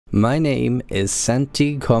My name is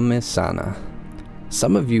Santi Comesaña.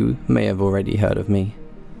 Some of you may have already heard of me.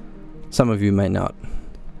 Some of you may not.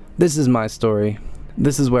 This is my story.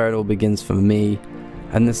 This is where it all begins for me,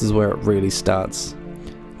 and this is where it really starts.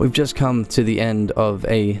 We've just come to the end of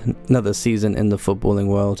another season in the footballing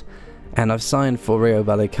world, and I've signed for Rayo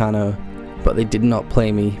Vallecano, but they did not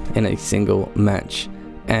play me in a single match.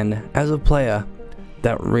 And as a player,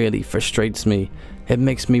 that really frustrates me. It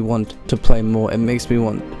makes me want to play more, it makes me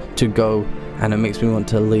want to go, and it makes me want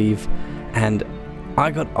to leave. And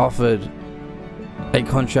I got offered a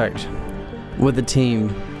contract with a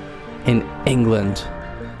team in England.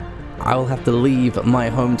 I will have to leave my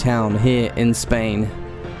hometown here in Spain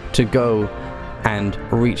to go and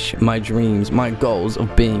reach my dreams, my goals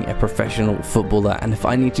of being a professional footballer. And if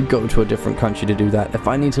I need to go to a different country to do that, if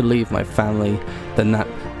I need to leave my family, then that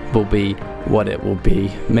will be what it will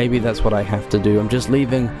be. Maybe that's what I have to do. I'm just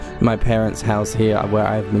leaving my parents' house here where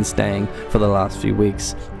I've been staying for the last few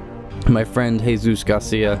weeks. My friend Jesus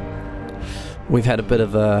Garcia, we've had a bit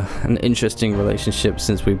of an interesting relationship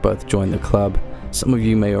since we both joined the club. Some of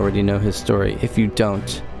you may already know his story. If you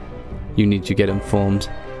don't, you need to get informed.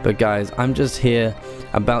 But guys, I'm just here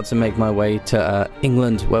about to make my way to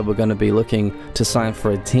England, where we're going to be looking to sign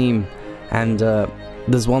for a team. And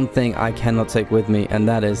there's one thing I cannot take with me, and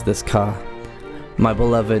that is this car. My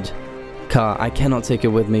beloved car. I cannot take it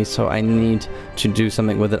with me, so I need to do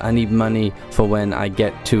something with it. I need money for when I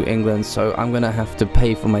get to England, so I'm gonna have to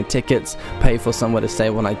pay for my tickets, pay for somewhere to stay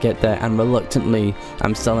when I get there, and reluctantly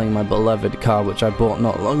I'm selling my beloved car, which I bought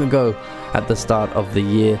not long ago at the start of the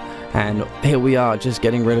year. And here we are, just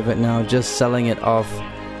getting rid of it now, just selling it off.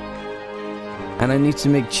 And I need to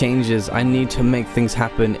make changes. I need to make things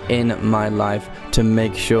happen in my life to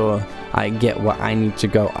make sure I get where I need to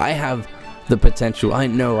go. I have the potential, I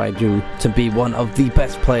know I do, to be one of the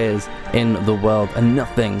best players in the world, and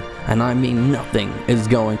nothing, and I mean nothing, is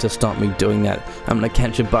going to stop me doing that. I'm gonna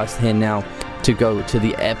catch a bus here now to go to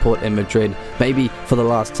the airport in Madrid, maybe for the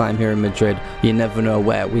last time here in Madrid. You never know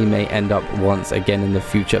where we may end up once again in the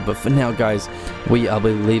future, but for now guys, we are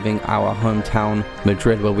leaving our hometown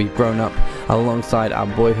Madrid, where we've grown up alongside our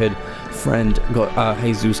boyhood friend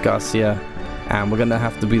Jesus Garcia, and we're gonna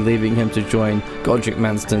have to be leaving him to join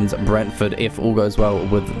GMSnz Brentford if all goes well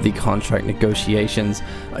with the contract negotiations.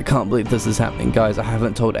 I can't believe this is happening, guys. I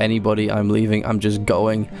haven't told anybody I'm leaving. I'm just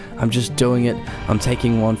going. I'm just doing it. I'm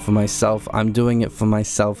taking one for myself. I'm doing it for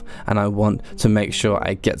myself, and I want to make sure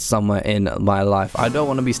I get somewhere in my life. I don't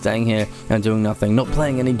want to be staying here and doing nothing, not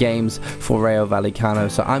playing any games for Rayo Vallecano,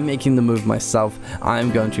 so I'm making the move myself.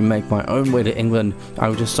 I'm going to make my own way to England. I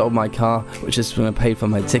just sold my car, which is going to pay for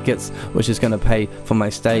my tickets, which is going to pay for my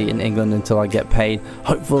stay in England until I get paid,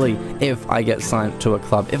 hopefully, if I get signed to a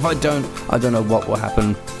club. If I don't know what will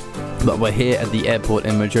happen. But we're here at the airport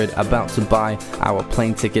in Madrid, about to buy our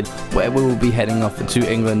plane ticket, where we will be heading off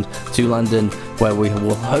to England, to London, where we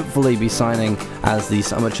will hopefully be signing as the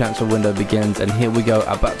summer transfer window begins. And here we go,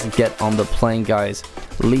 about to get on the plane, guys,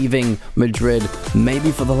 leaving Madrid,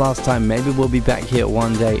 maybe for the last time. Maybe we'll be back here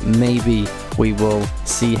one day. Maybe we will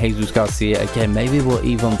see Jesus Garcia again. Maybe we'll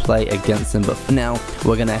even play against him. But for now,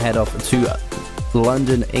 we're going to head off to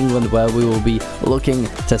London, England, where we will be looking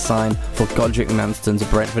to sign for GMSnz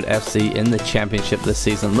Brentford FC in the Championship this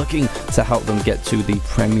season, looking to help them get to the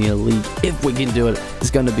Premier League. If we can do it, it's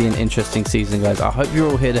going to be an interesting season, guys. I hope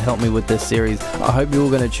you're all here to help me with this series. I hope you're all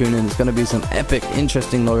going to tune in. There's going to be some epic,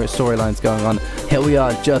 interesting storylines going on. Here we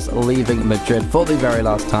are, just leaving Madrid for the very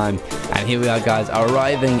last time, and here we are, guys,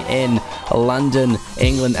 arriving in London,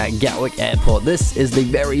 England at Gatwick Airport. This is the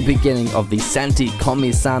very beginning of the Santi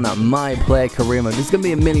Comesaña My Player Career Mode. This is going to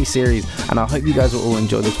be a mini series, and I hope you guys will all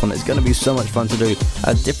enjoy this one. It's going to be so much fun to do,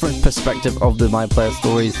 a different perspective of the My Player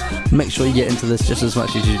stories. Make sure you get into this just as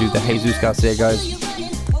much as you do the Jesus Garcia, guys.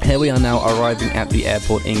 Here we are now, arriving at the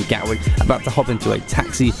airport in Gatwick, about to hop into a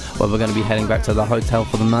taxi where we're going to be heading back to the hotel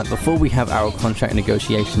for the night before we have our contract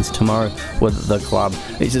negotiations tomorrow with the club.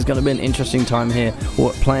 It's just going to be an interesting time here. We're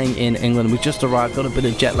playing in England. We just arrived, got a bit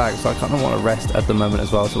of jet lag, so I kind of want to rest at the moment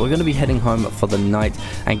as well. So we're going to be heading home for the night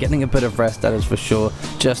and getting a bit of rest, that is for sure,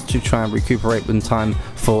 just to try and recuperate in time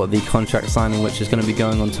for the contract signing, which is going to be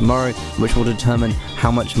going on tomorrow, which will determine how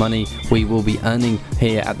much money we will be earning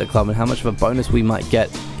here at the club and how much of a bonus we might get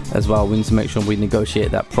as well. We need to make sure we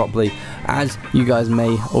negotiate that properly. As you guys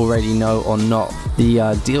may already know or not,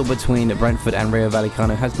 the deal between Brentford and Rayo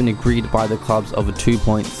Vallecano has been agreed by the clubs of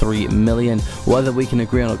 2.3 million. Whether we can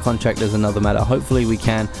agree on a contract is another matter. Hopefully we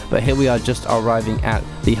can, but here we are just arriving at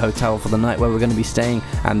the hotel for the night where we're going to be staying,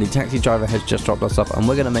 and the taxi driver has just dropped us off, and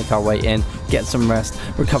we're going to make our way in, get some rest,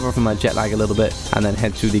 recover from our jet lag a little bit, and then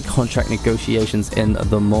head to the contract negotiations in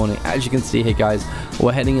the morning. As you can see here, guys,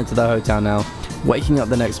 we're heading into the hotel now, waking up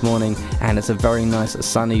the next morning, and it's a very nice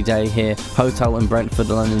sunny day here. Hotel in Brentford,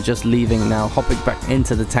 London. Just leaving now, hopping back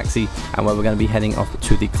into the taxi, and where we're going to be heading off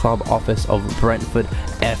to the club office of Brentford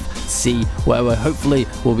FC, where we hopefully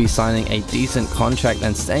will be signing a decent contract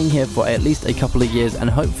and staying here for at least a couple of years, and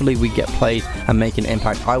hopefully we get played and make an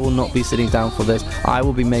impact. I will not be sitting down for this. I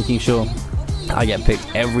will be making sure I get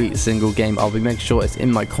picked every single game. I'll be making sure it's in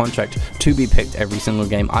my contract to be picked every single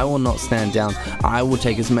game. I will not stand down. I will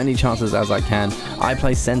take as many chances as I can. I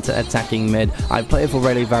play center attacking mid. I played for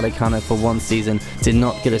Rayo Vallecano for one season, did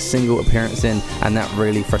not get a single appearance in, and that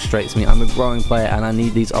really frustrates me. I'm a growing player and I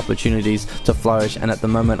need these opportunities to flourish, and at the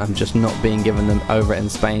moment I'm just not being given them over in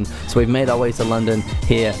Spain. So we've made our way to London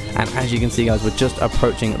here, and as you can see, guys, we're just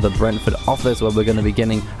approaching the Brentford office where we're going to be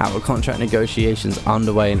getting our contract negotiations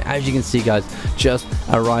underway. And as you can see, guys, just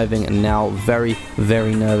arriving now, very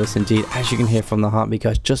nervous indeed, as you can hear from the heartbeat,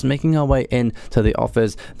 guys. Just making our way in to the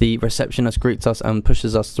office. The receptionist greets us and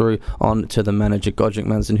pushes us through on to the manager, Godric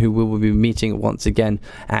Manson, who we will be meeting once again.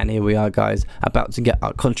 And here we are, guys, about to get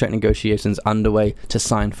our contract negotiations underway to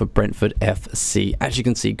sign for Brentford FC. As you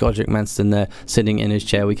can see, Godric Manson there sitting in his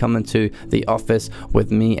chair. We come into the office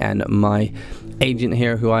with me and my agent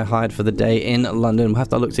here, who I hired for the day in London. We'll have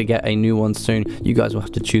to look to get a new one soon. You guys will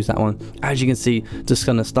have to choose that one. As you can see, just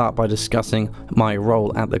going to start by discussing my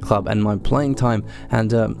role at the club and my playing time. And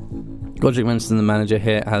Godric Manson, the manager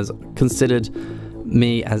here, has considered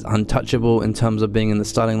me as untouchable in terms of being in the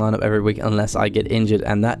starting lineup every week unless I get injured,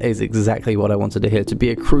 and that is exactly what I wanted to hear. To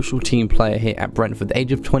be a crucial team player here at Brentford, the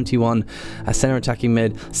age of 21, a centre attacking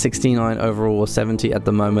mid, 69 overall or 70 at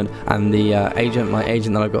the moment, and the my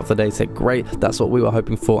agent that I got for the day said, great, that's what we were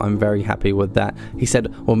hoping for. I'm very happy with that. He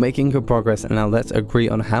said, we're making good progress, and now let's agree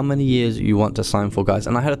on how many years you want to sign for, guys.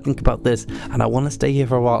 And I had to think about this, and I want to stay here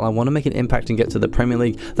for a while. I want to make an impact and get to the Premier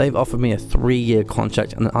League. They've offered me a 3-year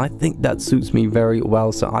contract, and I think that suits me very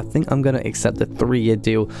well. So I think I'm going to accept a 3-year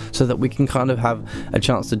deal so that we can kind of have a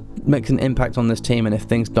chance to make an impact on this team, and if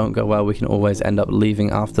things don't go well, we can always end up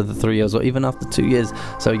leaving after the 3 years or even after 2 years.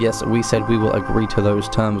 So yes, we said we will agree to those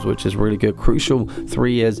terms, which is really good. Crucial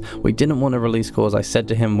 3 years. We didn't want a release clause. I said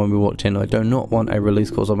to him when we walked in, I do not want a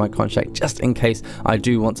release clause on my contract just in case I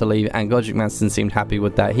do want to leave, and Godric Manson seemed happy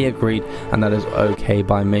with that. He agreed, and that is okay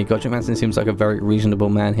by me. Godric Manson seems like a very reasonable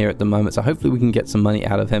man here at the moment, so hopefully we can get some money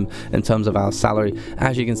out of him in terms of our salary.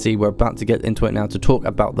 As you can see, we're about to get into it now to talk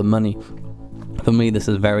about the money. For me, this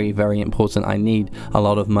is very important. I need a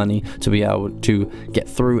lot of money to be able to get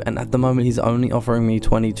through, and at the moment he's only offering me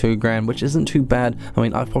 22 grand, which isn't too bad. I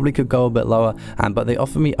mean, I probably could go a bit lower, but they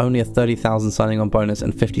offer me only a 30,000 signing on bonus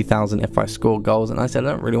and 50,000 if I score goals, and I said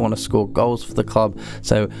I don't really want to score goals for the club,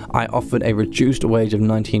 so I offered a reduced wage of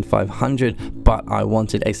 19,500, but I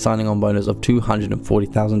wanted a signing on bonus of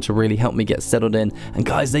 240,000 to really help me get settled in. And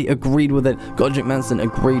guys, they agreed with it. Godric Manson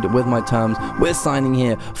agreed with my terms. We're signing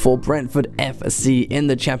here for Brentford FC in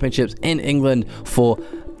the Championships in England for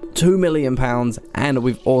 £2 million, and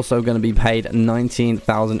we've also going to be paid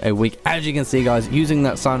 19,000 a week. As you can see, guys, using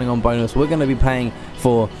that signing on bonus, we're going to be paying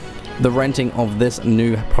for the renting of this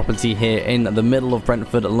new property here in the middle of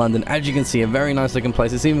Brentford, London. As you can see, a very nice looking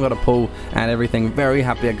place. It's even got a pool and everything. Very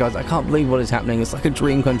happy, guys. I can't believe what is happening. It's like a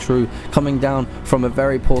dream come true, coming down from a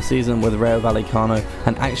very poor season with Rayo Vallecano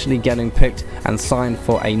and actually getting picked and signed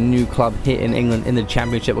for a new club here in England in the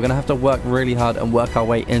Championship. We're going to have to work really hard and work our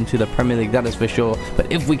way into the Premier League, that is for sure.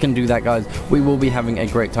 But if we can do that, guys, we will be having a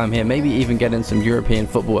great time here. Maybe even get in some European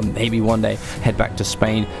football, and maybe one day head back to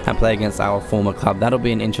Spain and play against our former club. That'll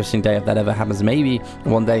be an interesting day if that ever happens. Maybe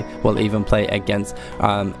one day we'll even play against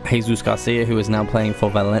Jesus Garcia, who is now playing for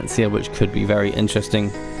Valencia, which could be very interesting.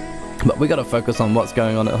 But we got to focus on what's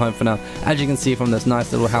going on at home for now. As you can see from this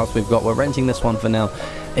nice little house we've got, we're renting this one for now.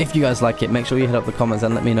 If you guys like it, make sure you hit up the comments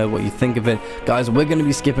and let me know what you think of it. Guys, we're going to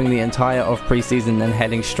be skipping the entire of preseason and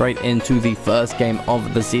heading straight into the first game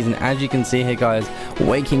of the season. As you can see here, guys,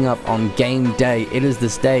 waking up on game day. It is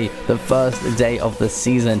this day, the first day of the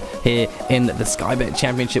season here in the Sky Bet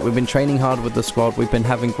Championship. We've been training hard with the squad. We've been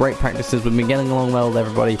having great practices. We've been getting along well with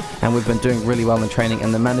everybody, and we've been doing really well in training,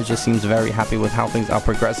 and the manager seems very happy with how things are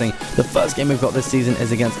progressing. The first game we've got this season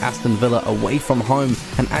is against Aston Villa away from home,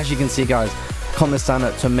 and as you can see, guys,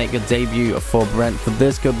 Comesaña to make a debut for Brentford.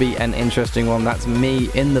 This could be an interesting one. That's me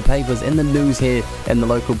in the papers, in the news here, in the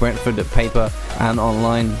local Brentford paper and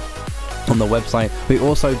online on the website. We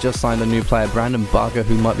also just signed a new player, Brandon Barker,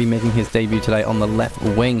 who might be making his debut today on the left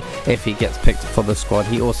wing if he gets picked for the squad.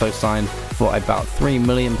 He also signed for about £3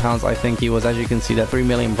 million, I think he was. As you can see there, $3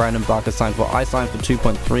 million Brandon Barker signed for. I signed for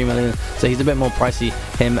 $2.3 million, so he's a bit more pricey,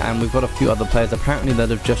 him, and we've got a few other players apparently that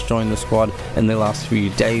have just joined the squad in the last few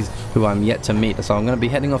days who I'm yet to meet. So I'm going to be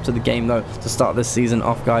heading off to the game though to start this season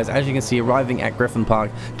off, guys. As you can see, arriving at Griffin Park,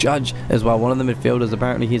 Judge as well, one of the midfielders.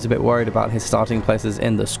 Apparently he's a bit worried about his starting places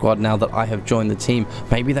in the squad now that I have joined the team.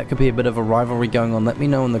 Maybe that could be a bit of a rivalry going on. Let me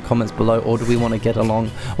know in the comments below, or do we want to get along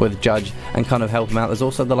with Judge and kind of help him out? There's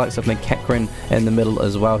also the likes of McKechran in the middle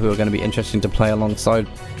as well, who are going to be interesting to play alongside.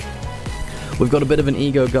 We've got a bit of an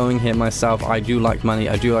ego going here myself. I do like money,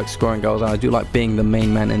 I do like scoring goals, and I do like being the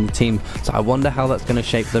main man in the team. So I wonder how that's going to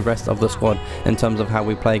shape the rest of the squad in terms of how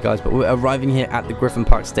we play, guys. But we're arriving here at the Griffin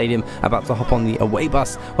Park Stadium, about to hop on the away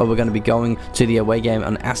bus where we're going to be going to the away game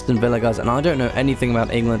on Aston Villa, guys. And I don't know anything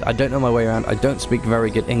about England. I don't know my way around. I don't speak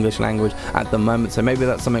very good English language at the moment, so maybe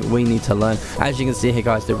that's something we need to learn. As you can see here,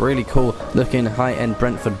 guys, the really cool looking high-end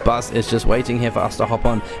Brentford bus is just waiting here for us to hop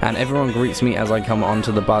on, and everyone greets me as I come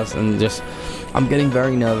onto the bus, and just I'm getting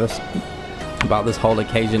very nervous about this whole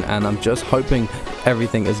occasion, and I'm just hoping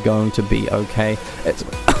everything is going to be okay. It's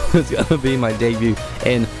going to be my debut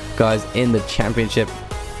in the Championship.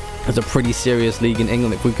 It's a pretty serious league in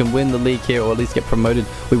England. If we can win the league here, or at least get promoted,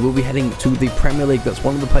 we will be heading to the Premier League. That's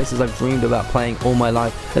one of the places I've dreamed about playing all my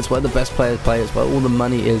life. It's where the best players play. It's where all the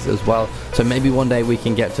money is as well. So maybe one day we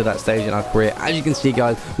can get to that stage in our career. As you can see,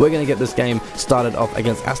 guys, we're going to get this game started off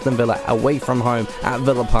against Aston Villa away from home at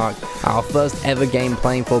Villa Park. Our first ever game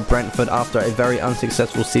playing for Brentford after a very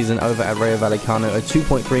unsuccessful season over at Rayo Vallecano. A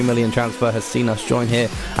 2.3 million transfer has seen us join here,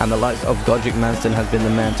 and the likes of Godric Manston has been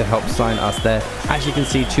the man to help sign us there. As you can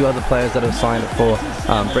see, two other players that have signed for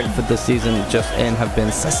Brentford this season just in have been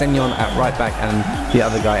Sessegnon at right back and the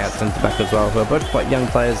other guy at centre back as well, who are both quite young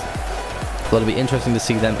players. So it'll be interesting to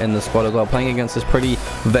see them in the squad as well, playing against this pretty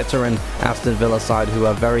veteran Aston Villa side who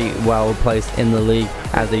are very well placed in the league,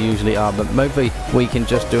 as they usually are. But maybe we can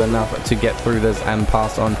just do enough to get through this and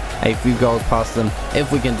pass on a few goals past them.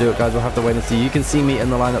 If we can do it, guys, we'll have to wait and see. You can see me in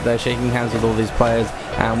the lineup there shaking hands with all these players,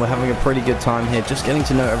 and we're having a pretty good time here, just getting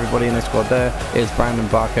to know everybody in the squad. There is Brandon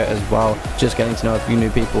Barker as well, just getting to know a few new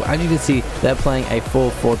people. As you can see, they're playing a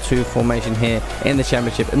 4-4-2 formation here in the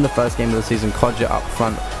Championship in the first game of the season. Kodja up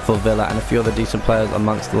front for Villa, and a few other decent players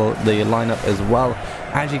amongst the lineup as well.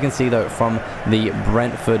 As you can see though from the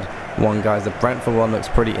Brentford one, guys, the Brentford one looks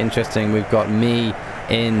pretty interesting. We've got me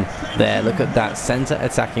in there. Look at that centre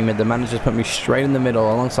attacking mid. The manager's put me straight in the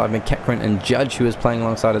middle alongside McKechran and Judge, who is playing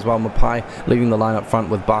alongside as well. Mapai leaving the line up front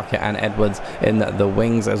with Barker and Edwards in the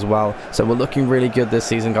wings as well. So we're looking really good this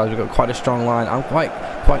season, guys. We've got quite a strong line. I'm quite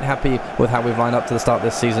happy with how we've lined up to the start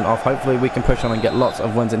this season off. Hopefully we can push on and get lots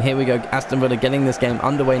of wins. And here we go, Aston Villa getting this game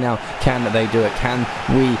underway now. Can they do it? Can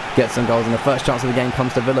we get some goals? And the first chance of the game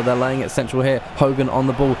comes to Villa. They're laying it central here. Hogan on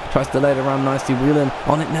the ball, tries to lay it around nicely. Whelan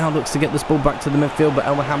on it now, looks to get this ball back to the midfield, but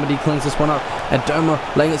El Mohammadi cleans this one up. Adoma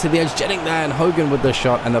laying it to the edge, jetting there, and Hogan with the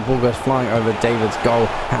shot, and the ball goes flying over David's goal.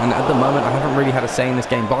 And at the moment, I haven't really had a say in this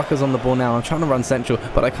game. Barker's on the ball now. I'm trying to run central,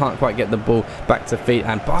 but I can't quite get the ball back to feet,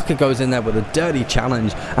 and Barker goes in there with a dirty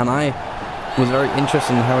challenge, and I was very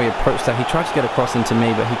interested in how he approached that. He tried to get across into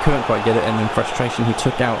me, but he couldn't quite get it, and in frustration he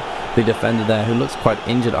took out the defender there, who looks quite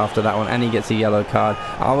injured after that one, and he gets a yellow card.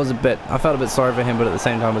 I felt a bit sorry for him, but at the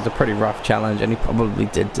same time it was a pretty rough challenge, and he probably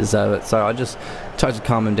did deserve it. So I just tried to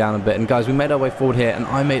calm him down a bit. And guys, we made our way forward here, and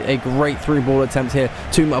I made a great through ball attempt here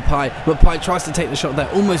to Mapai. Mapai tries to take the shot there,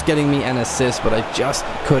 almost getting me an assist, but I just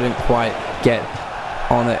couldn't quite get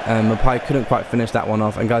on it, and Mapai couldn't quite finish that one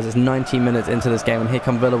off. And guys, it's 19 minutes into this game, and here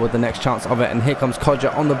come Villa with the next chance of it, and here comes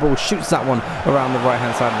Kodja on the ball, shoots that one around the right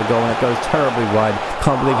hand side of the goal, and it goes terribly wide.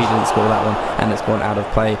 Can't believe he didn't score that one, and it's gone out of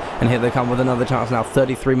play. And here they come with another chance now,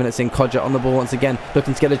 33 minutes in. Kodja on the ball once again,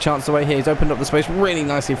 looking to get a chance away here. He's opened up the space really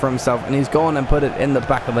nicely for himself, and he's gone and put it in the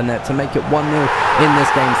back of the net to make it 1-0 in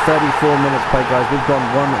this game. 34 minutes played, guys. We've gone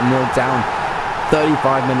 1-0 down.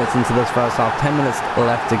 35 minutes into this first half, 10 minutes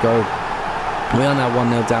left to go. We are now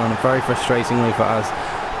 1-0 down, and very frustratingly for us,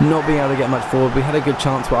 not being able to get much forward. We had a good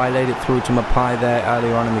chance where I laid it through to Mapai there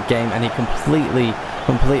earlier on in the game, and he completely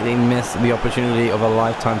completely miss the opportunity of a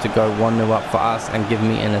lifetime to go 1-0 up for us and give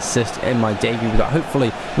me an assist in my debut. But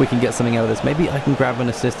hopefully we can get something out of this. Maybe I can grab an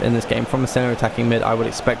assist in this game from a center attacking mid. I would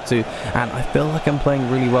expect to, and I feel like I'm playing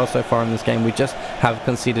really well so far in this game. We just have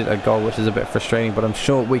conceded a goal, which is a bit frustrating, but I'm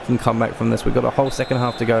sure we can come back from this. We've got a whole second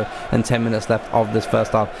half to go and 10 minutes left of this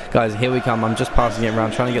first half. Guys, here we come. I'm just passing it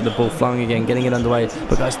around, trying to get the ball flowing again, getting it underway.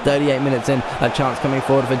 But guys, 38 minutes in, a chance coming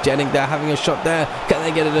forward for Jennings there, having a shot there. Can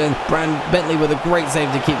they get it in? Bentley with a great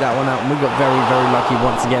save to keep that one out, and we got very, very lucky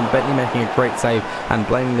once again. Bentley making a great save and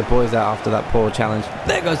blaming the boys out after that poor challenge.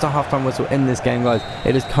 There goes the halftime whistle in this game, guys.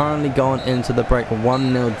 It is currently gone into the break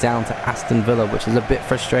 1-0 down to Aston Villa, which is a bit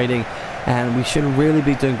frustrating, and we should really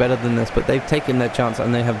be doing better than this, but they've taken their chance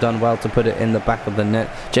and they have done well to put it in the back of the net.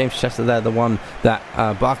 James Chester there, the one that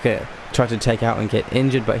Barker tried to take out and get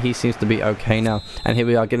injured, but he seems to be okay now. And here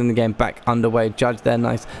we are getting the game back underway. Judge there,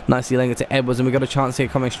 nicely laying it to Edwards, and we've got a chance here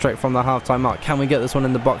coming straight from the halftime mark. Can we get this one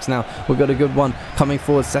in the box now? We've got a good one coming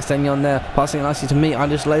forward. Sessegnon there, passing it nicely to me. I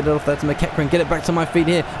just laid it off there to McEachran. Get it back to my feet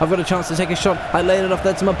here. I've got a chance to take a shot. I laid it off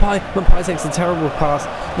there to Mapai. Mapai takes a terrible pass,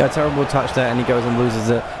 terrible touch there, and he goes and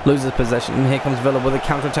loses possession. And here comes Villa with a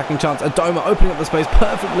counter-attacking chance. Adoma opening up the space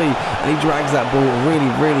perfectly, and he drags that ball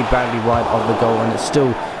really, really badly wide of the goal, and it's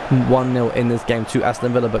still 1-0 in this game to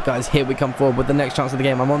Aston Villa. But guys, here we come forward with the next chance of the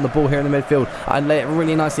game. I'm on the ball here in the midfield. I lay it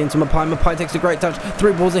really nicely into Mapai. Mapai takes a great touch.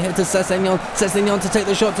 3 balls ahead to Sessegnon. Sessegnon to take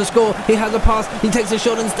the shot to score. He has a pass. He takes a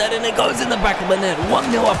shot instead, and it goes in the back of the net.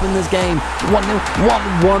 1-0 up in this game. 1-0,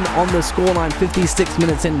 1-1 on the scoreline. 56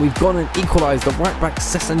 minutes in. We've gone and equalised. The right back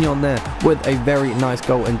Sessegnon there with a very nice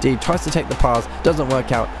goal indeed. Tries to take the pass, doesn't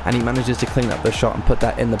work out, and he manages to clean up the shot and put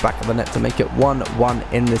that in the back of the net to make it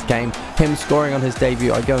 1-1 in this game. Him scoring on his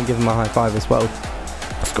debut. I go and give him a high five as well.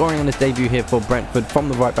 Scoring on his debut here for Brentford from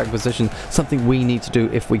the right back position, something we need to do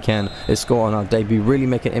if we can, is score on our debut, really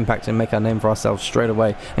make an impact and make our name for ourselves straight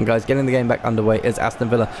away. And guys, getting the game back underway is Aston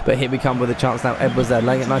Villa, but here we come with a chance now. Edwards there,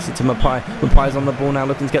 laying it nicely to Mapai. Mapai's on the ball now,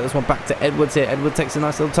 looking to get this one back to Edwards here. Edwards takes a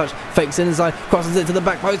nice little touch, fakes in inside, crosses it to the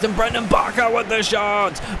back post, and Brendan Barker with the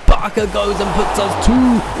shot. Barker goes and puts us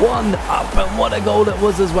 2-1 up, and what a goal it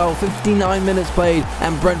was as well. 59 minutes played,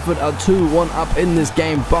 and Brentford are 2-1 up in this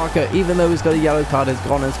game. Barker, even though he's got a yellow card, has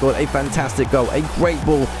gone and scored a fantastic goal. A great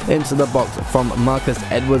ball into the box from Marcus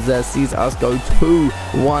Edwards there sees us go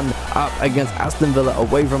 2-1 up against Aston Villa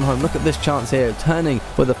away from home. Look at this chance here, turning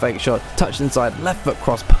with a fake shot, touched inside, left foot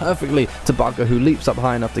cross perfectly to Barker, who leaps up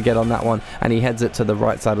high enough to get on that one, and he heads it to the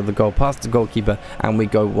right side of the goal, past the goalkeeper, and we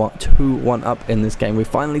go 2-1 up in this game. We've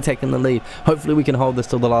finally taken the lead. Hopefully we can hold this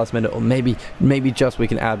till the last minute, or maybe just we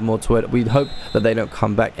can add more to it. We'd hope that they don't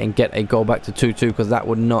come back and get a goal back to 2-2, because that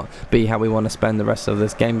would not be how we want to spend the rest of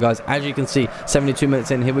this game, guys. As you can see, 72 minutes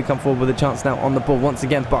in, here we come forward with a chance now on the ball. Once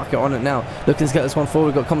again, Barker on it now, looking to get this one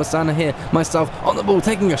forward. We've got Comesaña here, myself on the ball,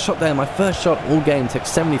 taking a shot there. My first shot all game, took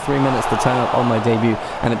 73 minutes to turn up on my debut,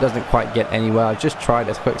 and it doesn't quite get anywhere. I just tried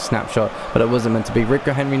a quick snapshot, but it wasn't meant to be.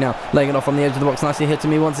 Rico Henry now, laying it off on the edge of the box, nicely hit to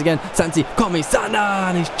me once again. Santi Comesaña,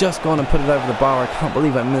 and he's just gone and put it over the bar. I can't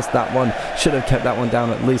believe I missed that one. Should have kept that one down,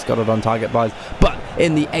 at least got it on target, guys. But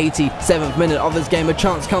in the 87th minute of this game, a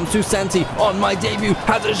chance comes to Santi on my debut,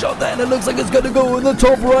 has a shot there, and it looks like it's going to go in the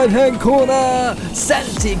top right hand corner.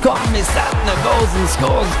 Santi Comesaña goes and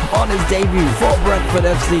scores on his debut for Brentford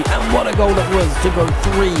FC, and what a goal it was to go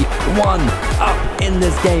 3-1 up in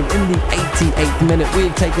this game. In the 88th minute,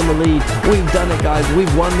 we've taken the lead. We've done it, guys.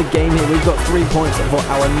 We've won the game here. We've got 3 points for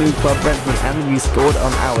our new club Brentford, and we scored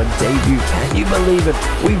on our debut. Can you believe it?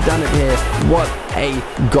 We've done it here. What a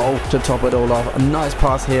goal to top it all off. A nice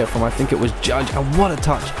pass here from, I think it was Judge, and what a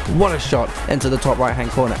touch, what a shot into the top right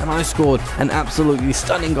hand corner, and I scored an absolutely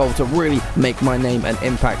stunning goal to really make my name and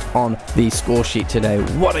impact on the score sheet today.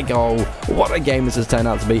 What a goal, what a game this has turned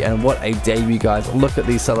out to be, and what a debut, guys. Look at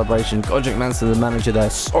these celebrations. Godric Manson, the manager there,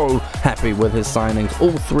 so happy with his signings.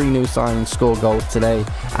 All 3 new signings score goals today,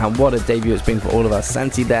 and what a debut it's been for all of us.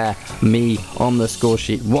 Santi there, me on the score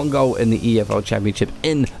sheet. 1 goal in the EFL Championship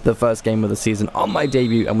in the first game of the season on my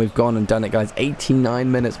debut, and we've gone and done it, guys.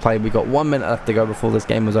 89 minutes played. We've got 1 minute left to go before this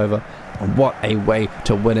game was over. And what a way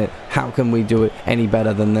to win it. How can we do it any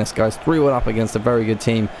better than this, guys? 3-1 up against a very good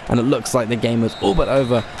team, and it looks like the game is all but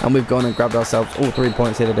over, and we've gone and grabbed ourselves all 3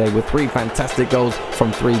 points here today with 3 fantastic goals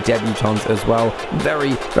from 3 debutants as well.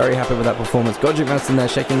 Very, very happy with that performance. Godric Manson there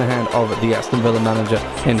shaking the hand of the Aston Villa manager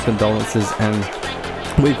in condolences, and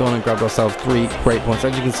we've gone and grabbed ourselves 3 great points.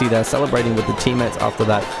 As you can see there, celebrating with the teammates after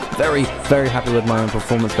that. Very, very happy with my own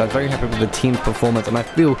performance, guys. Very happy with the team's performance, and I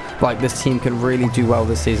feel like this team can really do well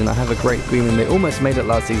this season. I have a great feeling. They almost made it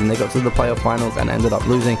last season. They got to the playoff finals and ended up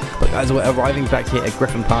losing. But guys, we're arriving back here at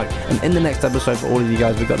Griffin Park, and in the next episode for all of you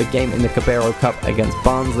guys, we've got a game in the Cabero Cup against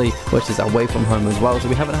Barnsley, which is away from home as well. So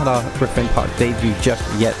we haven't had our Griffin Park debut just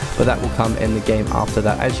yet, but that will come in the game after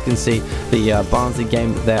that. As you can see, the Barnsley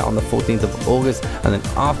game there on the 14th of August, and then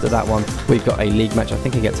after that one, we've got a league match, I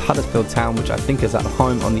think against Huddersfield Town, which I think is at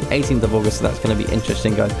home on the 18th of August, so that's going to be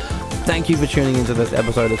interesting, guys. Thank you for tuning into this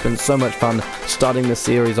episode. It's been so much fun starting the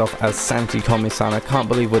series off as Santi Comesaña. I can't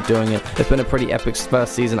believe we're doing it. It's been a pretty epic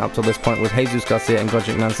first season up to this point with Jesus Garcia and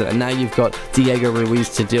GMSnz, and now you've got Diego Ruiz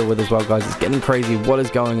to deal with as well, guys. It's getting crazy. What is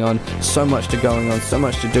going on? So much going on, so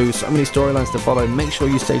much to do, so many storylines to follow. Make sure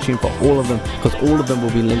you stay tuned for all of them, because all of them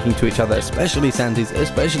will be linking to each other, especially Santi's,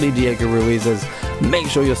 especially Diego Ruiz's. Make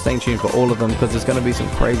sure you're staying tuned for all of them, because there's going to be some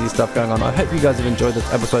crazy stuff going on. I hope you guys have enjoyed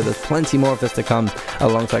this episode. There's plenty more of this to come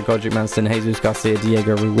alongside GMSnz, Jesus Garcia,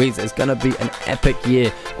 Diego Ruiz. It's going to be an epic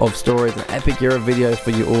year of stories, an epic year of videos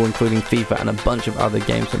for you all, including FIFA and a bunch of other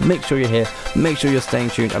games. So make sure you're here, make sure you're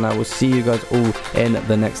staying tuned, and I will see you guys all in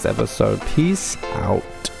the next episode. Peace out.